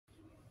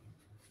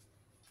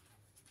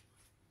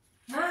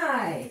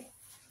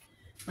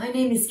My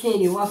name is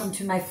Katie. Welcome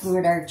to my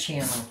Fluidart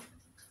channel.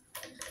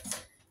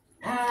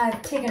 I've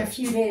taken a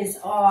few days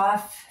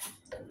off.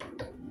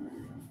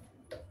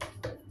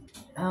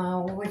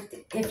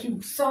 If you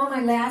saw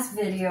my last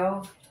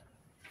video,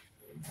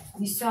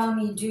 you saw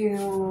me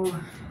do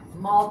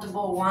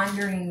multiple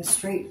wandering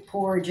straight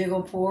pour,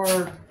 jiggle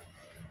pour.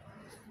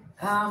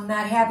 I'm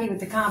not happy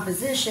with the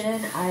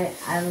composition.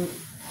 I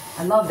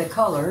love the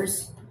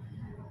colors.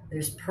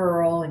 There's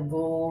pearl and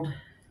gold.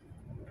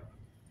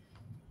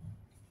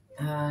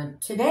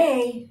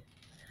 Today,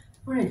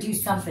 I'm going to do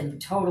something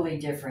totally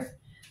different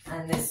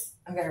on this.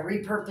 I'm going to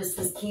repurpose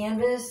this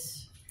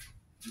canvas.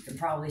 You can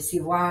probably see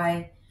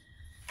why.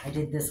 I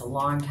did this a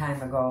long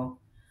time ago.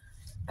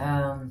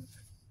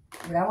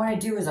 What I want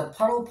to do is a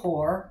puddle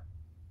pour.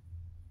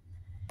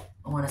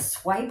 I want to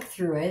swipe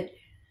through it.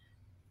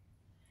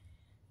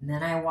 And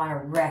then I want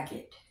to wreck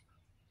it.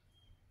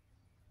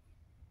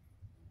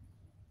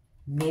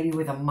 Maybe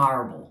with a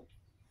marble.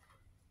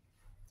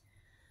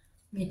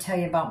 Let me tell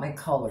you about my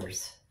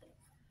colors.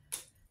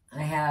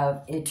 I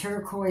have a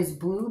turquoise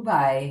blue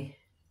by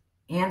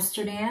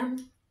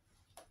Amsterdam.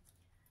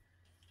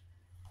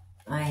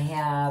 I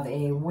have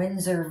a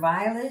Winsor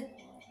violet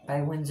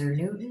by Winsor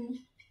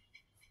Newton.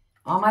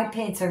 All my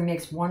paints are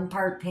mixed 1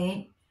 part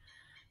paint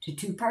to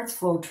 2 parts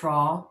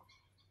Floetrol.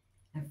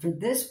 And for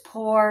this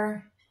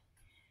pour,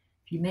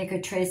 if you make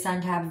a trace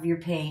on top of your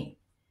paint,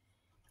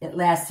 it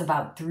lasts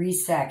about 3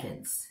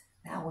 seconds.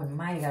 That one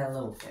might have got a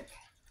little thick.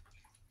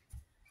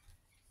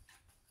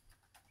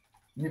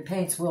 Your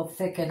paints will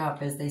thicken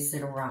up as they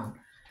sit around.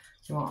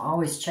 So you want to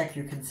always check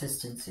your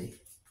consistency.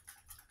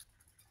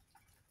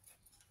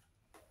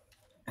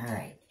 All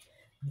right.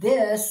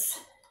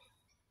 This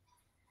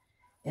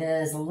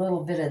is a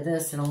little bit of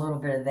this and a little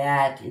bit of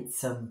that. It's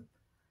some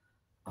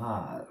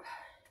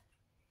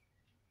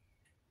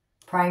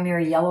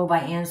primary yellow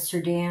by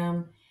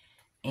Amsterdam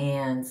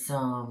and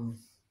some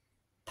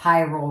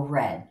pyro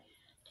red.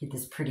 Get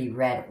this pretty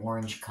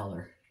red-orange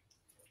color.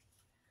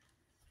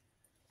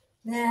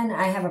 Then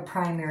I have a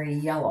primary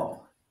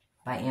yellow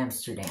by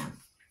Amsterdam.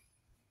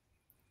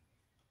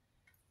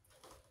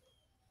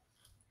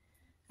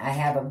 I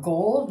have a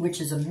gold, which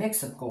is a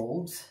mix of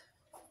golds.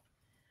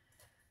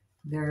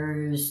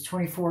 There's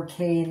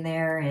 24K in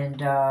there and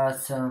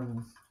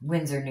some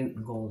Winsor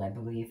Newton gold, I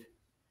believe.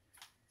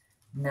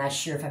 I'm not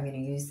sure if I'm going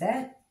to use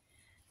that.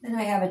 Then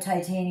I have a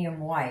titanium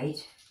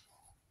white.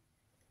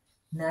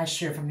 Not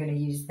sure if I'm going to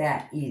use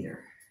that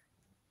either,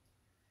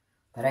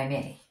 but I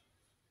may.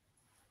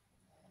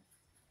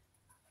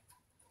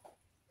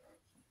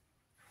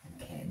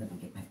 Okay, let me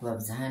get my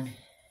gloves on.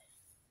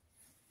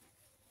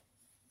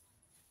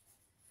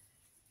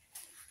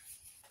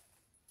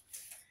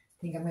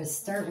 I think I'm going to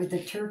start with the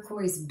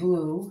turquoise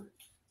blue.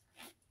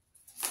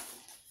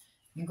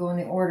 You go in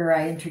the order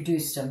I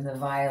introduced them, the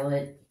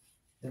violet,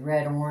 the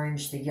red,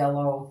 orange, the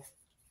yellow.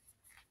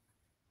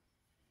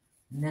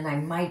 And then I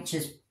might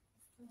just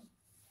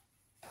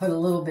put a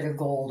little bit of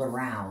gold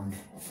around.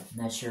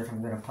 I'm not sure if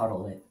I'm going to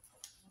puddle it.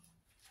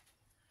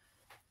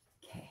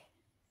 Okay.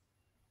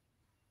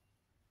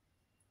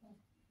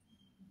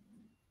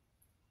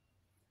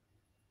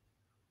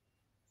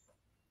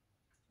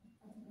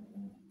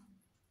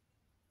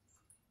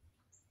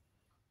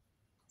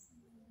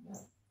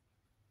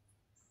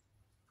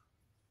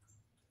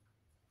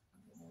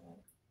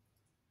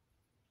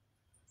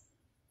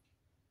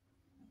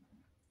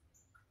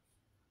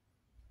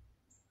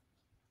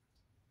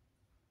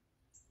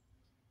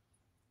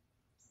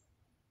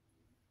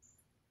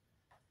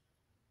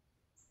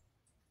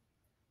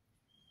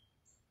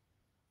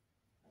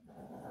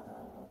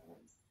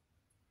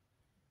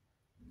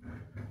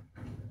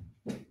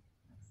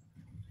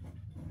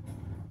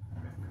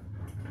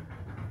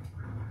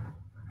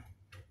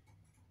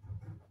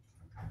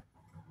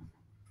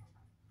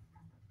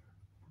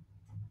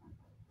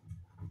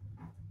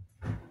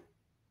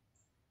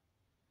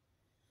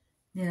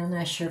 Now, I'm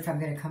not sure if I'm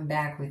going to come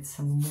back with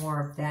some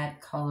more of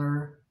that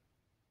color.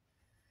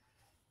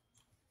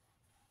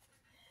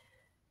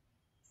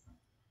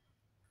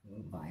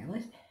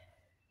 Violet.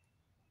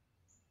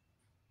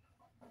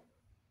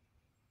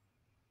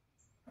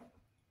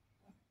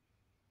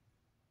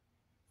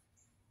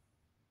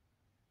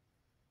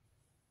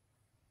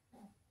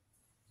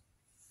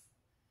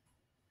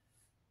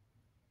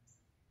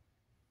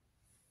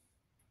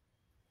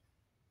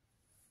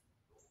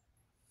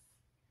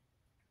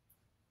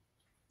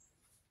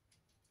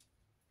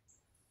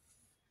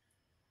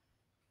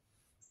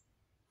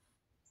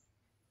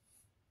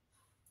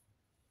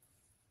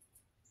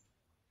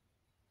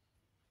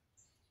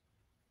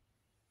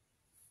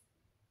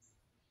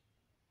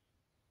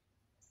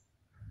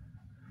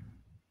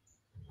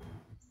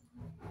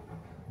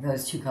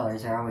 Those two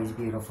colors are always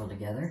beautiful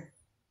together.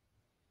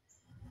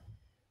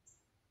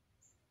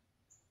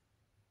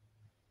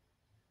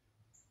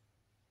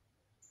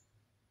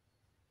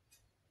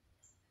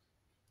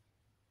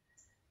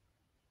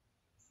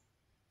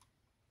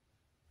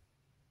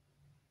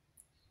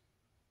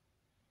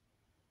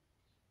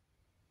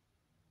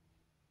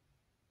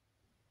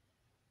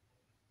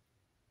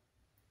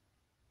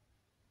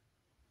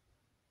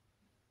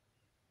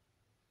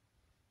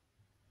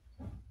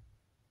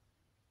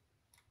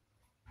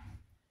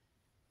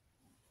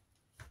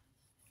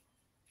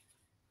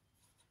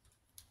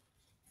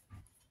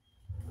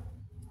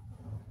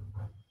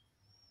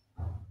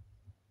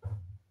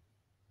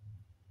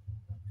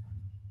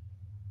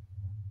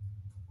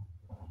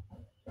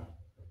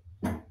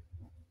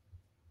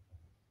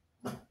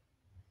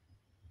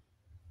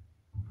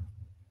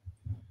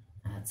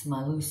 That's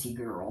my Lucy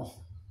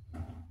girl.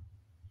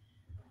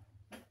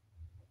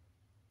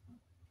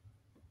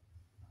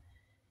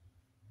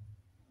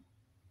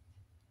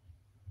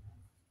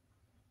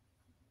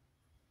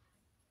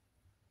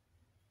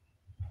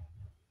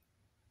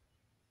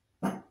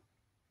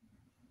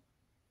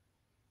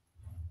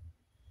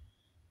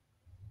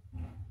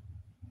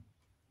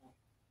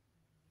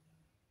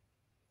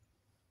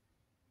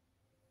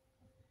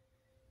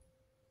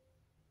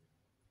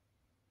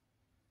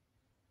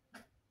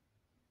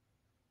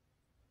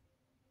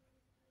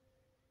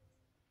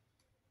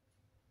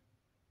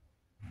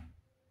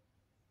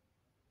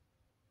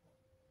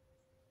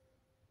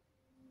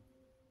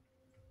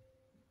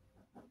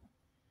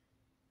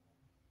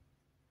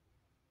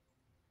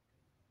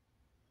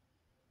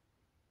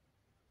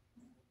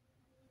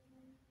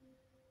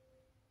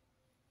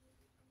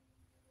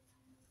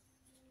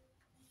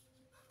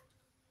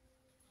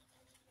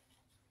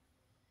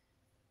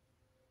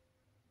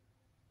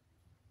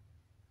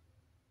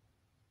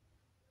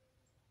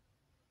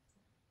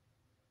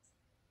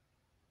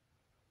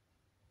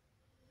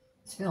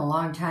 It's been a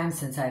long time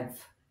since I've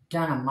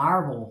done a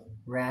marble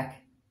wreck.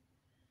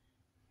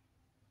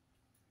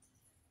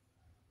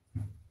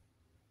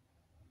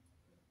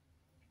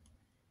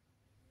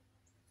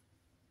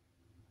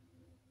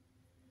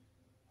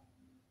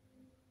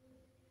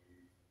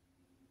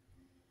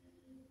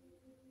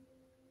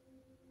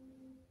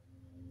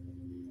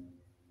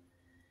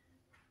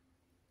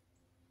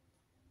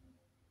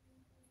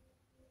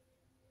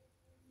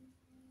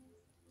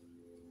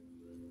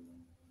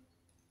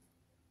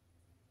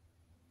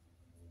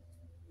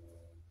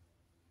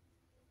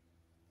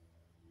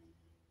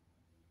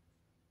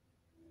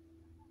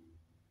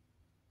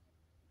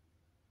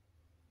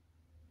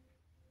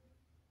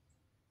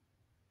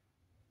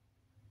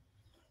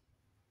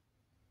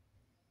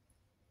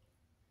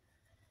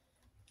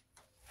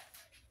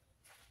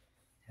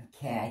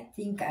 Okay, I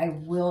think I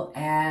will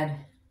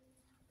add,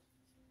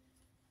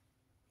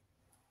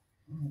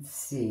 let's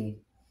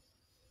see.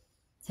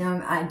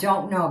 So I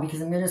don't know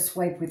because I'm going to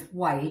swipe with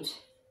white.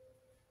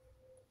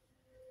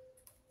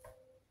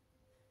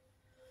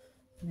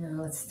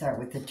 Now let's start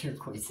with the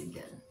turquoise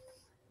again.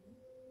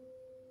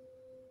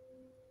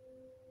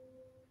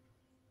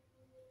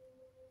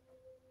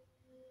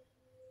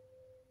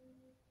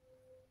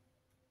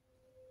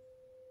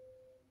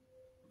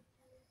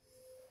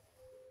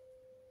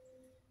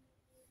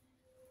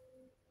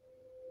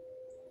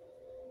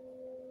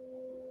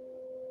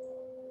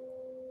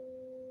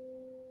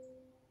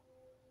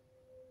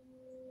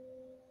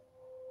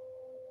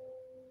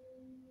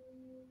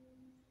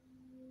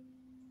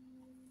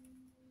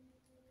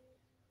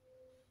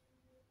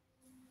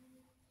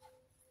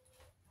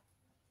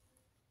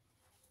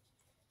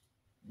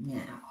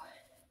 Now,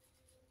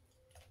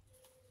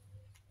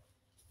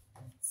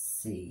 let's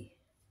see.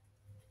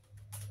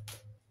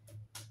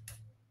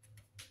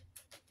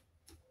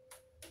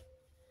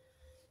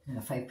 Now,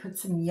 if I put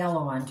some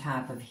yellow on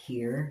top of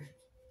here,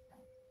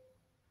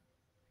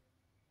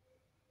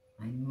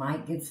 I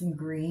might get some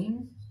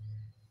green.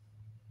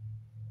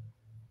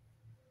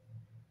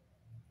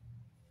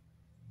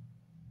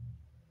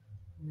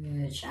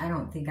 Which I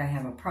don't think I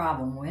have a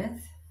problem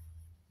with.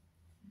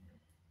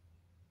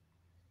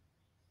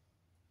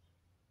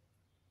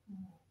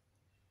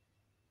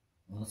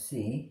 We'll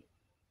see.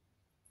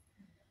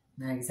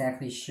 Not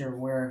exactly sure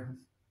where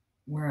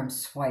I'm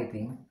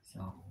swiping, so.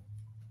 All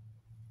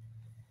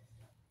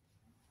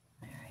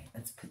right,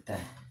 let's put the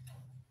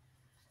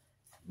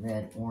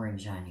red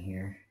orange on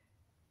here.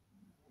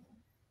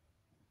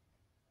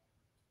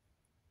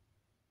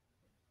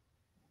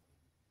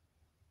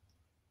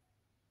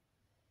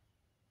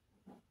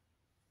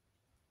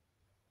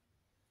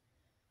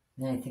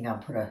 Then I think I'll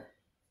put a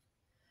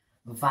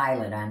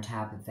violet on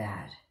top of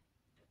that.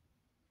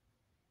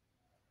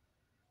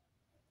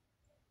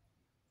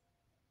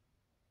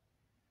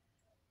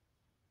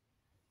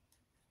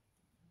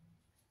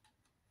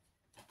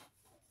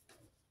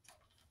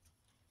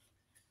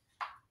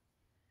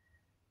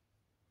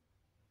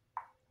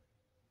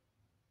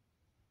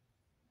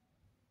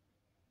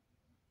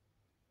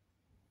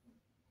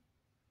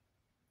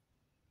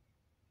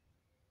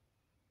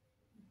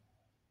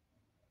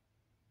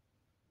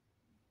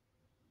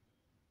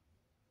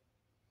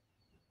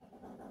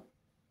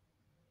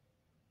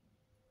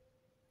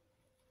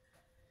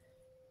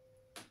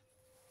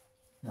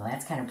 Well,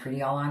 that's kind of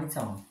pretty all on its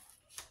own.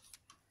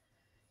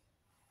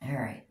 All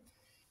right.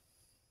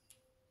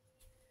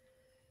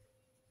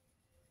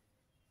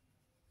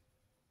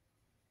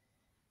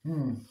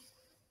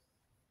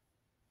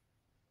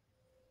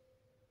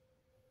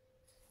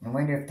 I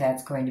wonder if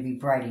that's going to be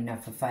bright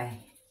enough if I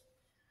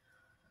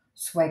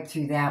swipe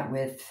through that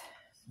with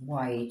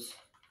white.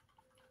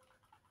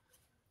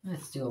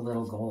 Let's do a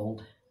little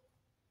gold.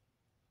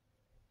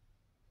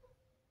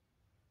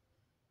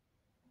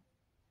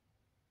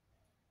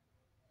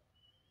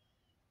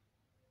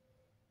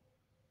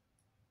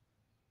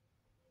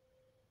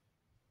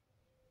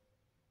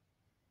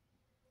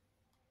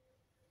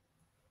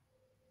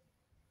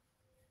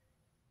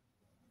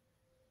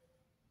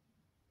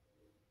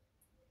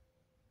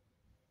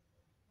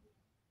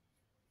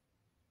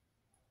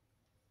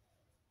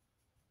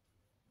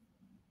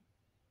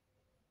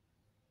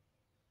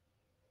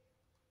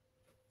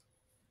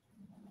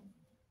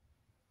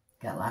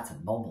 Got lots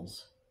of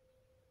bubbles.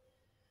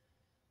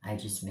 I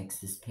just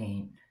mixed this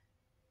paint.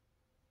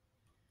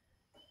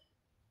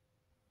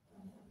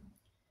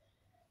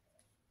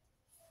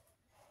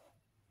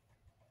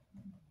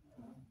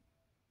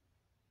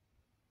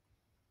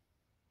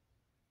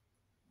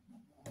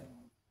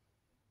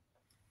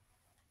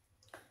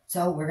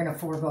 So we're going to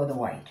forego the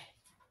white.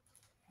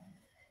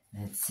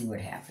 Let's see what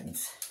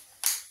happens.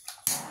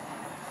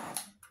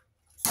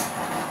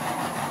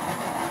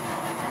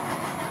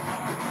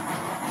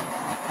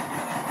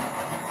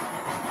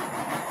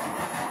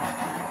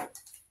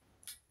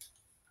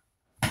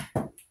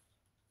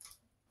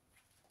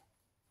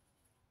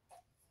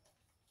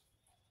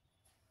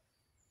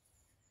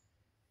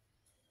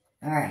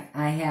 All right,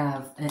 I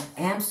have an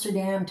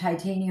Amsterdam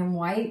titanium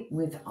white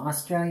with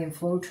Australian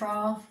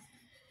Floetrol.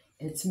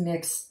 It's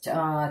mixed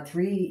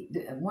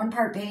 1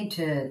 part paint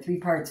to 3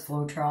 parts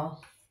Floetrol.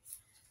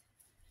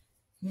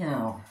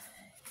 Now,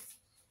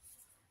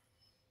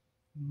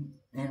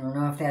 I don't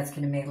know if that's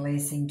going to make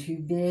lacing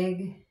too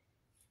big.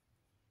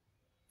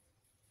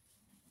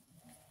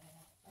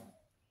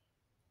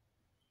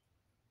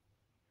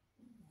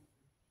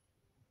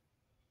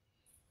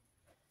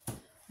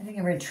 I think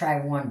I'm going to try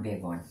one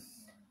big one.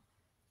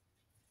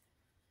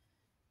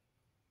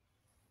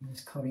 I'm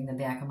just coating the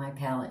back of my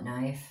palette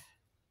knife.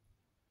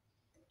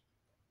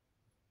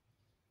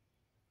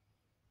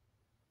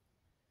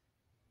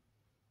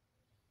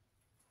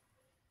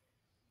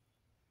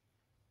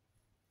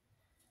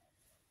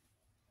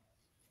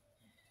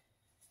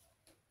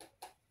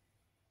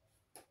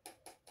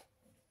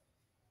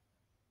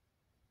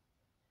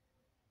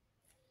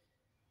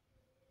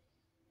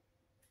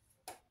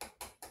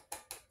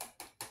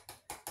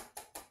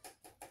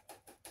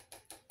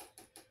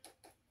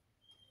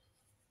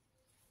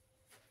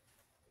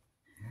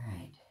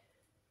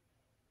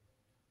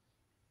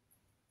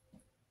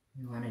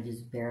 You want to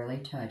just barely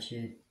touch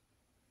it.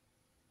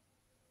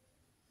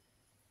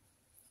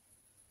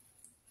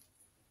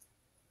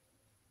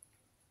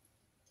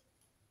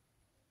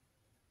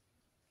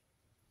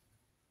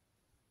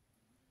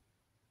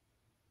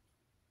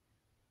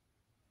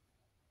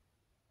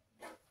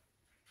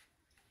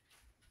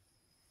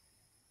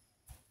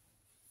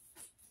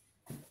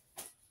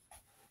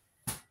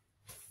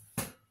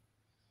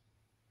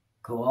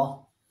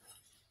 Cool.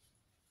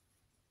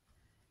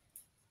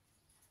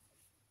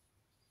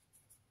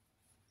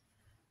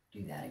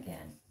 Do that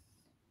again.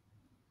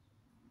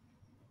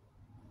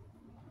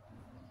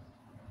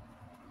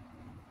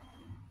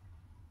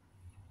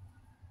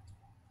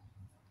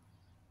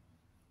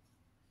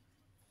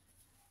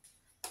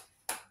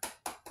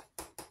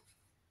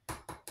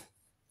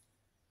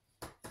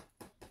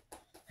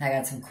 I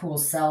got some cool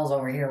cells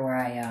over here where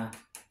I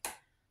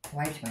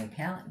wiped my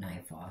palette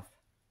knife off.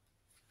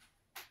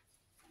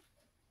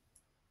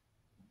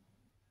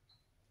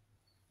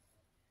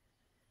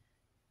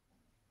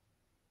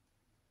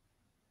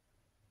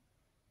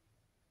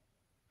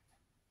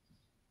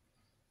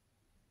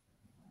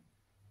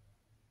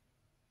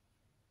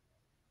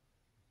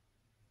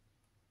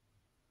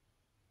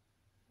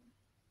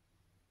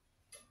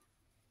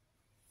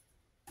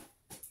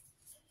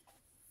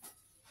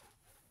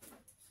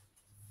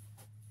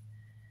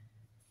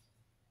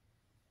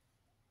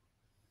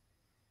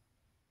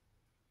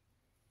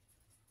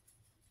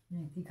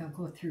 I think I'll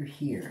go through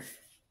here.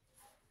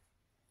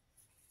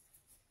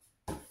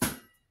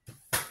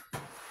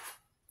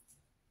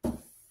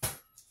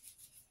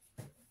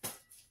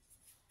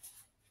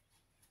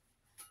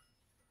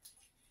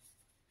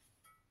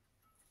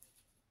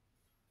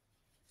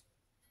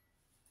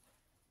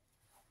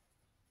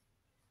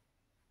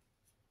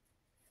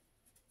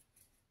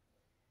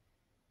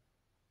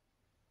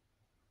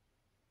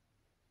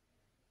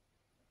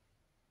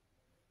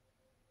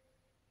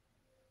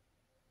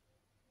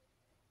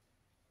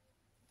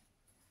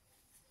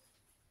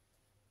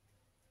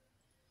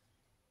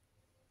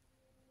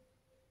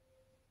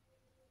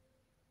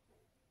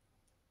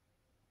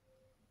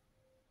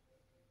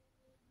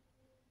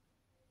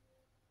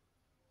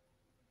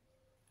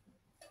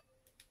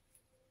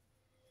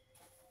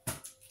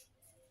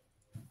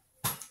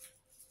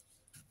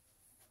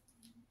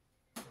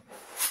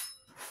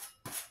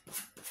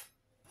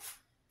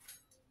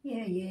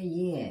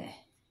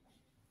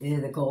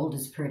 Yeah. The gold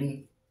is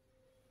pretty.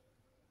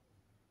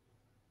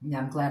 Yeah,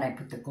 I'm glad I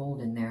put the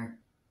gold in there.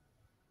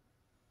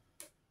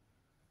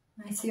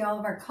 I see all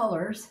of our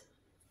colors.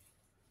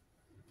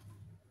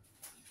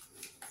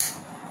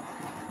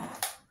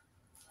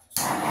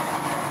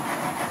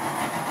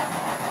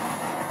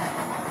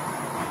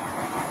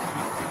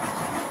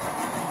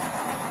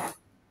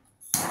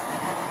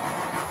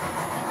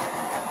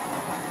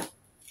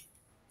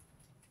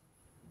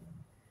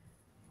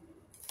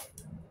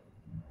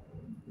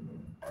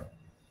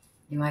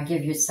 You might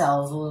give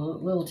yourselves a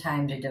little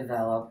time to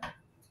develop.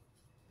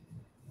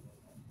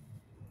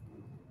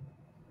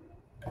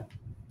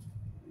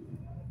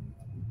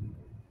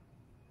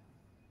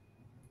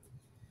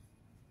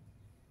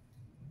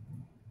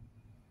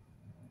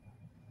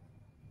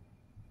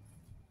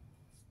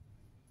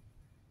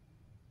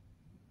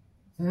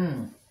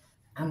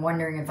 I'm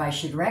wondering if I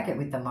should wreck it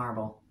with the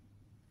marble.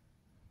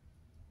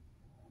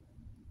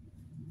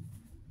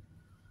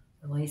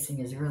 The lacing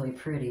is really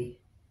pretty.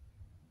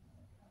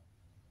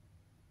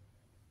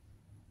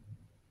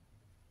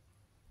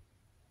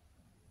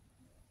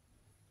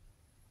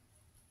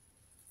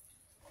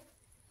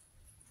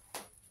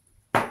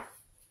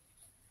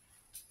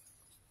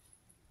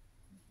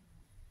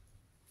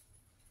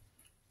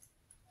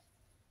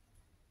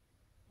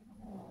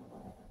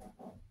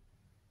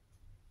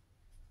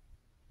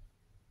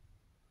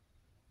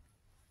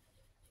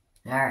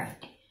 All right,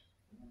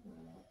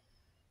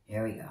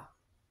 here we go.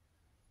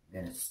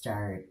 I'm gonna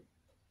start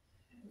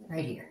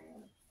right here.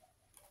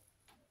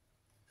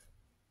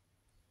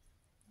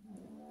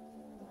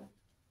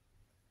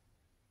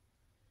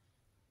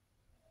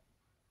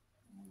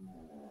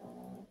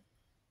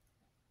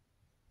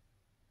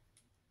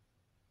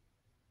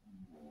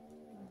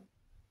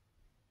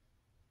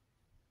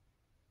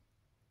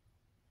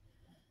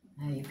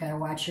 Now you've got to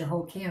watch your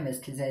whole canvas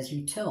because as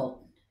you tilt,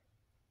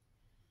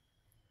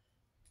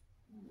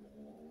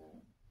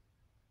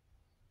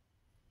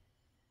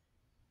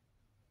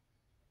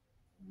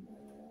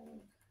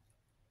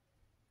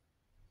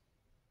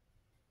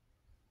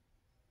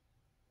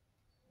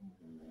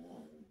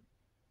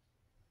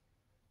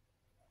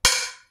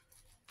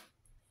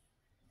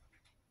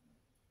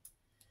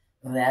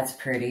 well, that's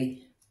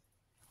pretty.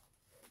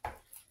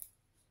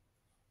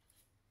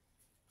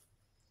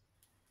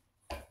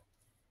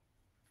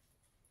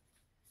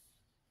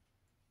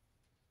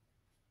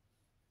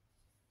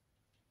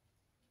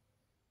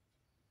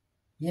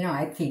 You know,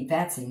 I think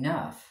that's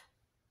enough.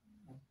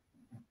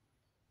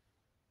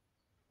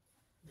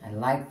 I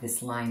like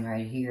this line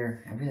right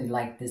here. I really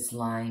like this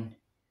line.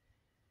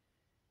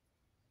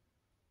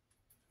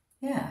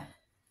 Yeah.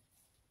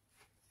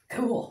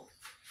 Cool.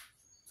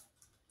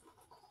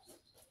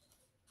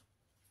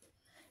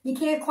 You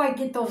can't quite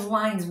get those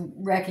lines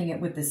wrecking it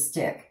with the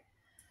stick.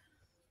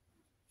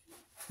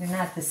 They're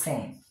not the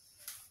same.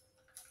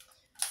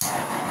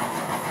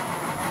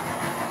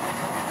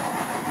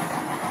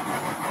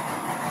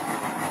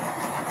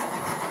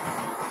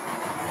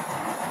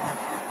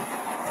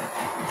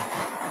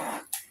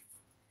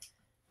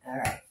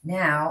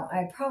 Now,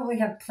 I probably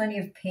have plenty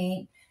of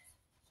paint.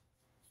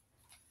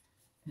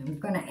 I'm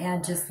going to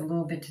add just a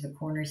little bit to the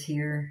corners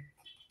here.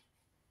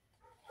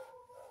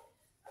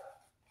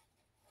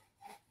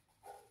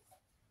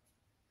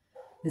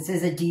 This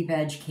is a deep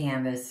edge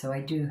canvas, so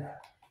I do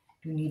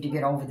need to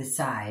get over the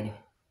side.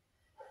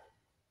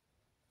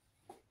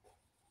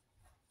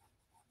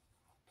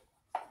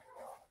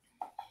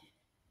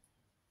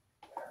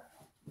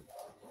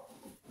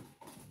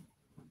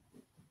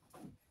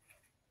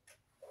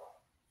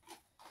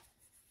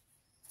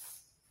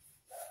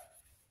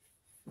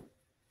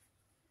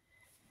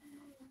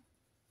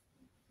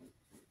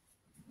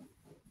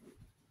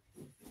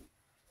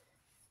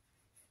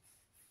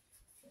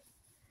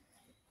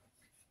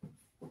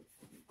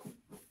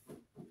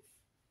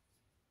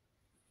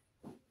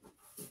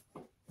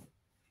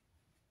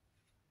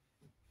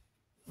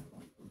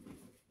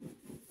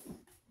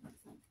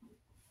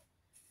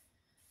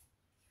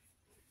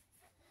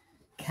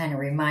 Kind of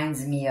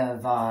reminds me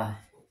of, I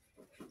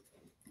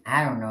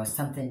don't know,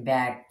 something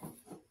back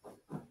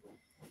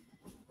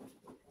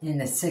in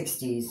the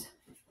 60s.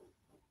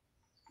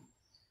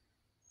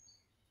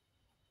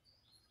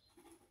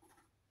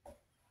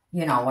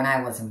 You know, when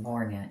I wasn't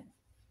born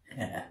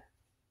yet.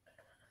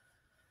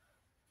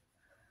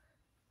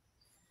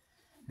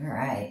 All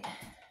right.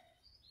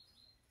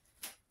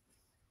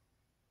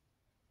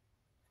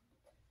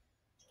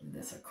 Give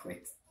this a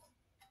quick...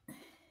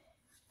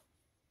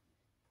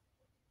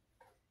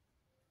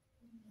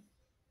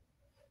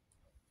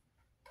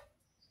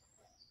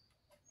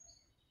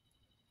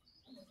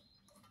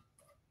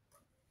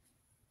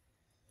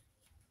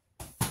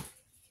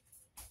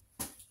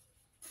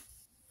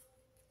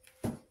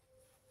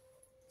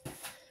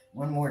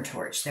 One more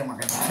torch, then we're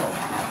going to tilt.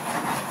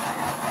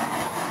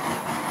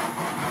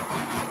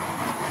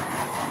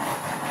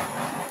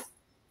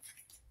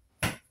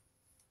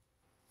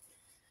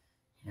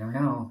 I don't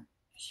know.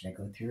 Should I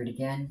go through it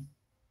again?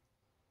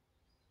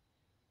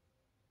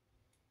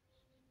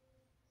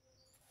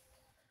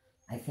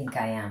 I think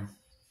I am.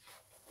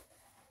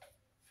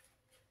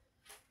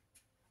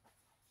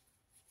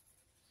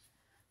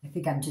 I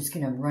think I'm just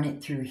going to run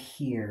it through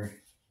here.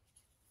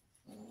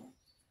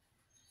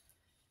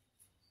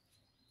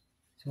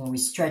 So when we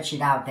stretch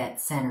it out, that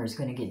center is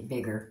going to get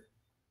bigger.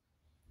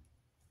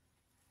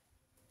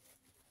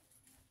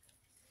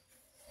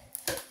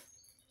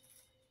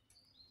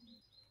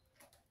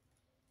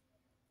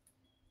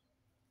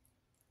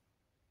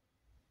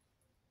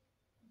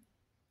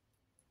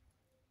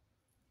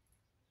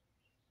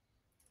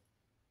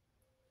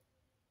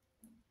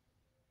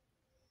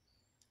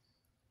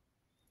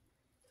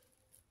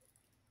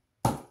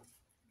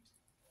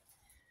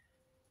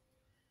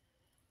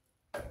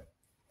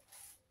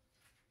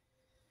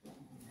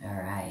 All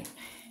right.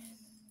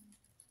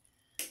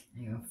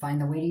 You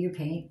find the weight of your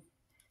paint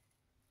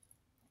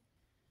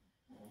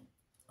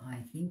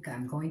I think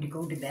I'm going to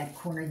go to that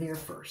corner there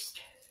first.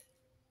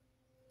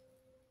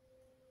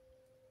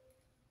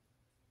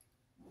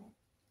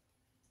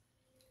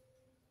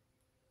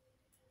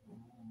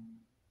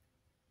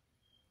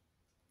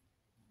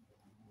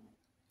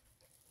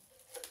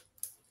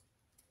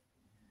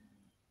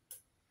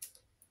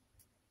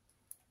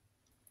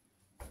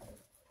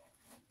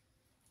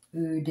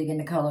 Ooh, digging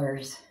the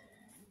colors.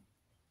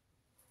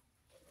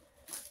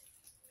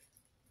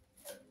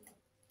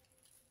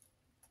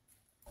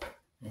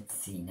 Let's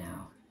see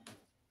now.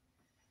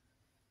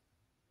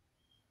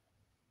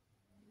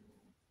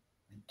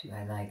 What do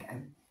I like?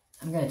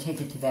 I'm going to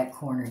take it to that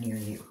corner near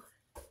you.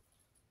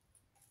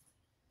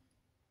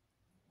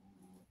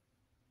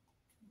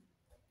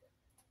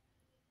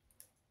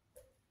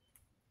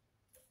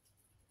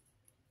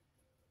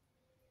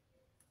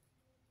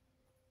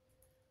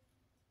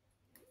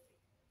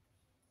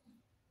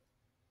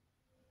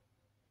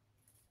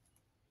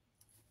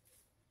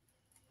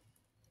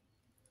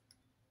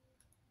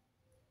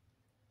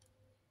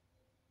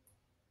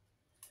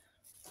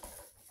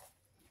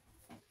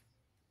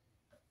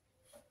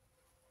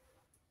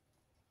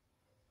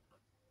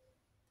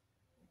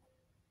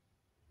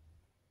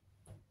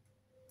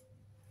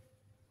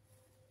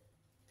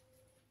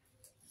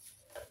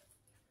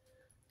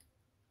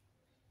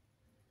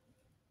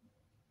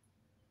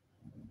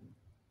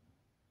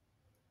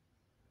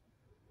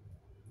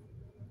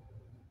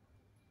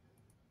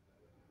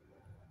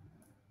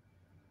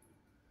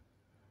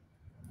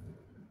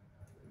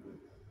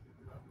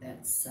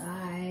 That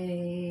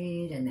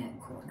side and that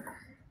corner.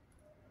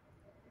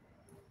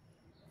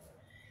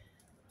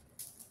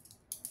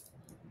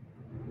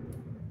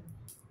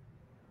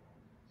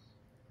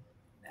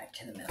 Back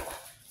to the middle.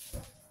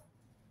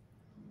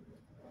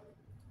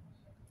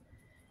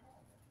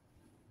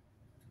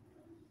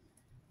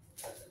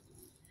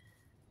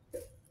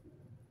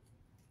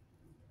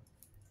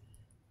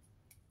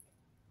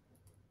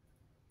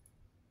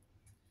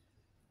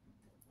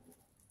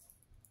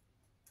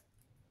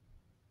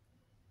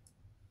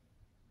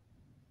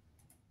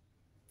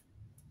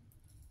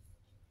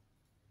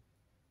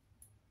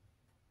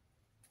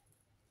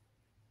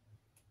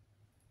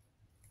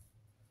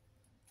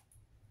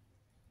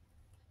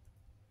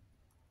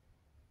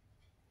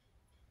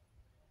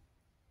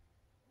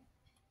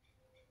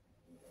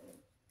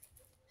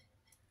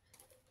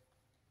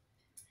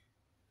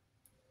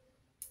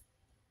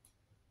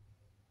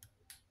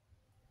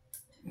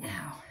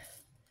 Now,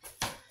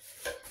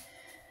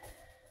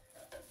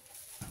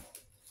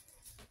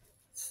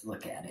 let's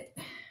look at it.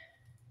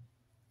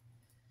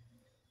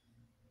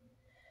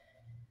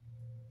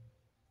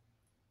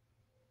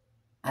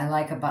 I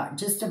like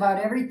just about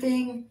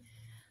everything,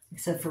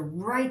 except for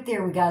right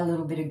there we got a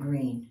little bit of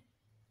green.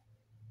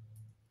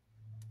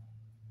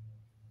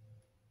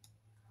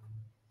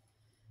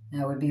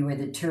 That would be where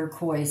the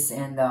turquoise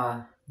and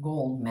the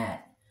gold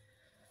met.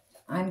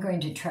 I'm going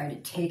to try to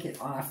take it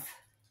off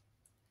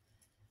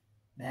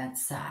that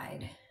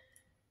side.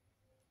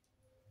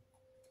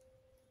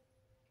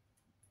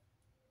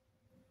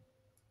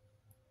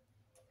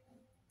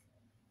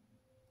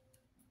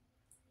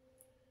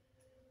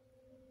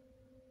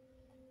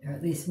 Or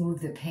at least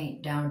move the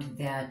paint down to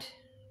that,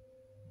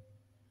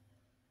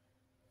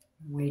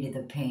 weight of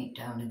the paint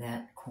down to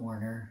that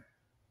corner.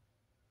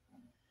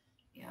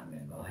 Yeah, I'm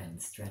going to go ahead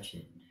and stretch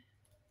it.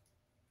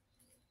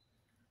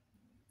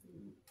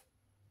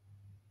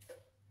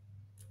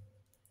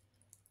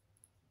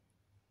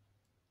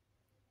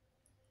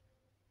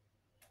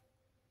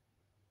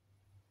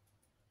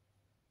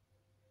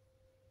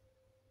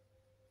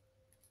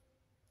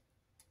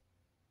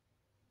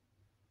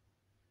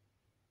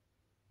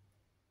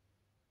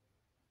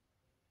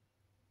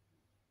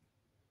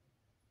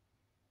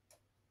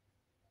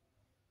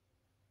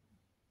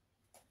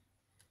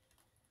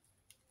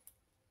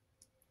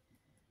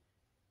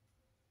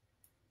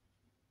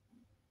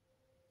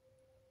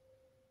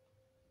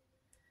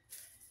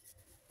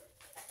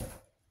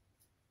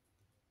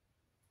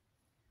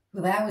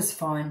 Well, that was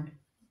fun.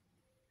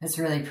 That's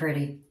really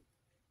pretty.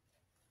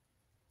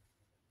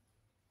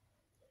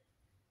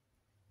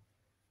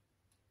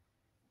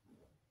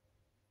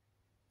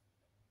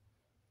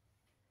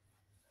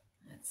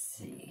 Let's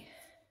see.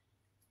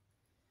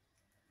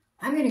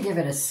 I'm going to give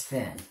it a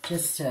spin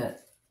just to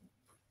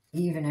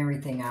even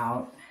everything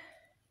out.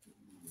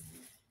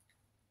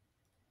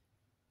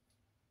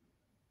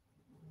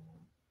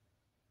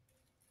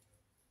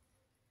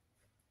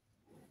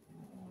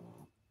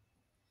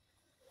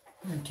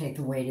 I'm going to take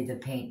the weight of the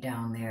paint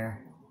down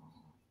there.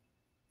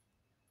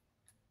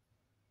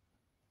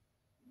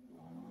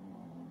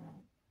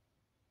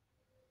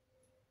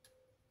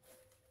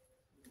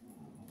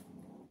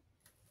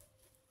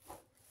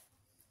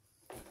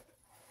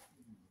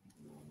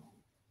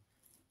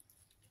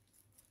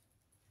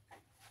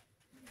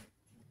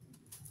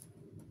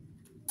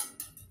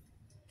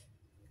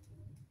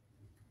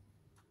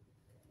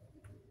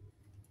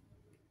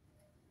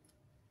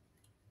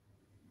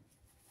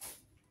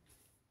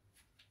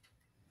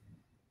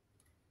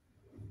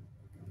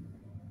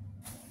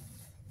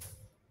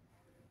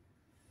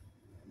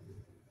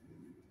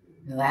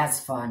 Well, that's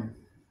fun.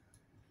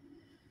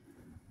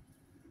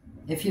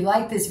 If you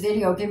like this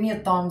video, give me a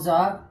thumbs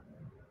up.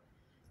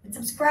 And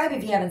subscribe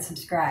if you haven't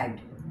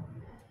subscribed.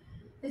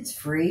 It's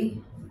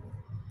free.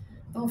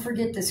 Don't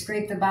forget to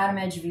scrape the bottom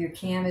edge of your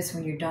canvas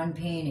when you're done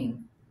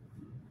painting.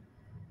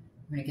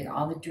 I'm going to get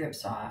all the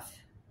drips off.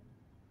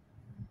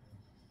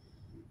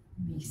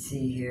 Let me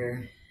see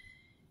here.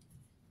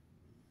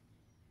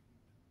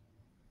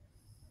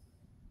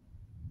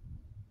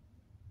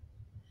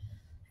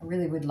 I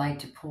really would like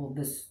to pull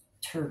this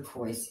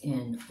turquoise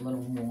in a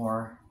little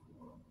more.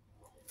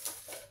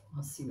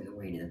 I'll see where the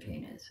weight of the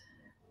paint is.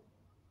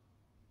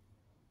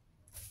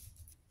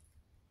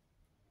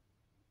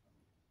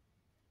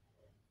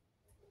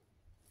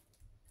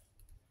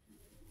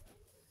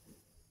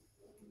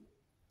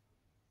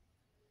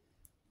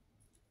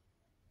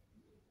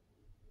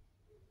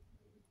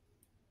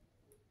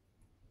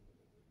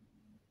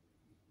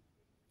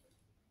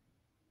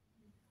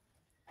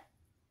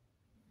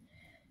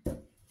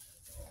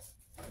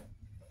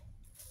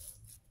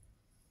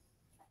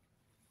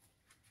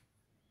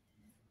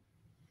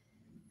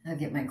 I'll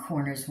get my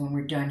corners when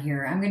we're done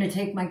here. I'm going to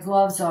take my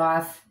gloves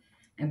off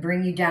and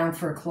bring you down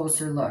for a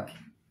closer look.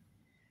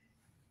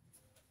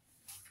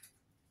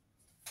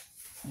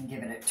 And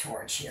give it a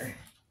torch here.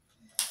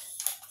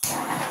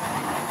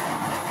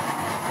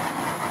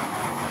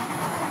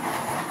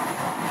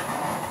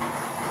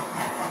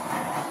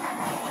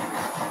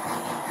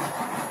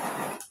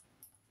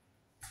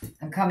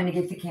 I'm coming to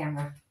get the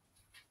camera.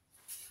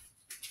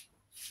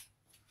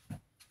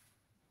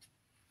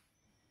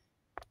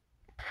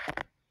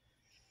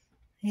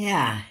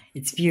 Yeah,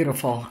 it's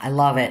beautiful. I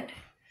love it.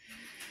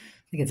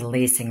 Look at the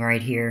lacing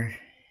right here.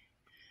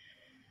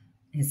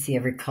 You can see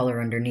every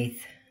color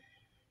underneath.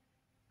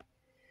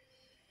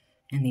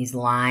 And these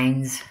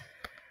lines.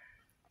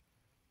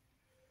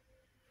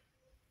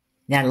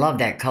 Yeah, I love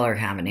that color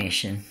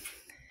combination.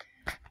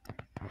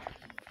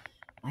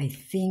 I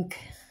think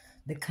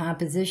the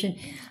composition,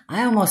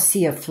 I almost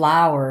see a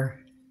flower,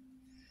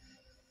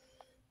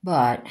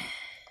 but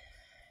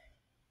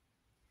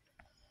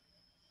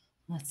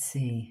let's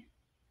see.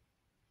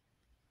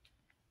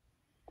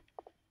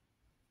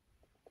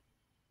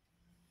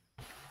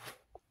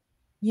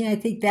 Yeah, I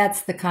think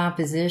that's the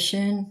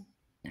composition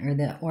or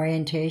the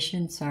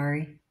orientation,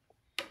 sorry.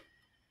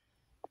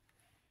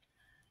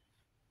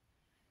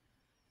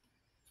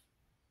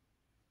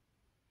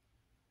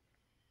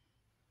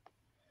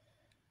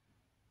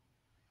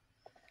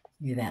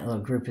 Look at that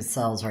little group of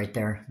cells right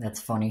there.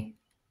 That's funny.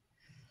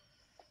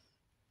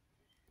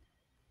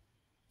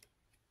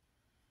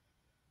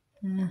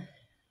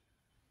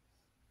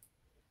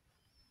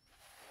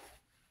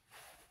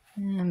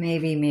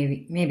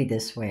 Maybe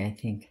this way, I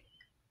think.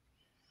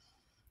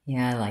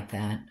 Yeah, I like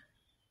that.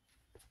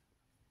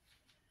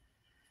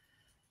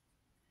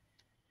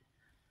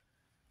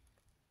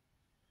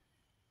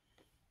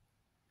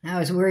 I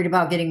was worried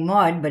about getting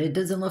mud, but it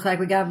doesn't look like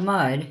we got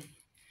mud.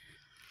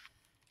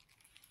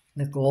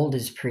 The gold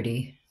is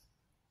pretty.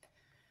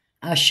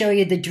 I'll show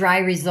you the dry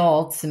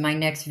results in my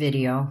next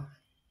video.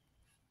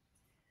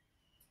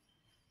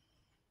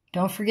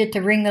 Don't forget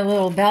to ring the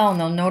little bell and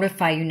they'll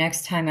notify you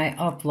next time I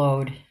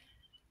upload.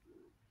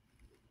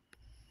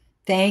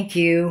 Thank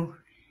you.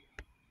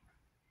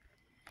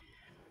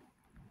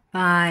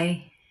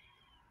 Bye.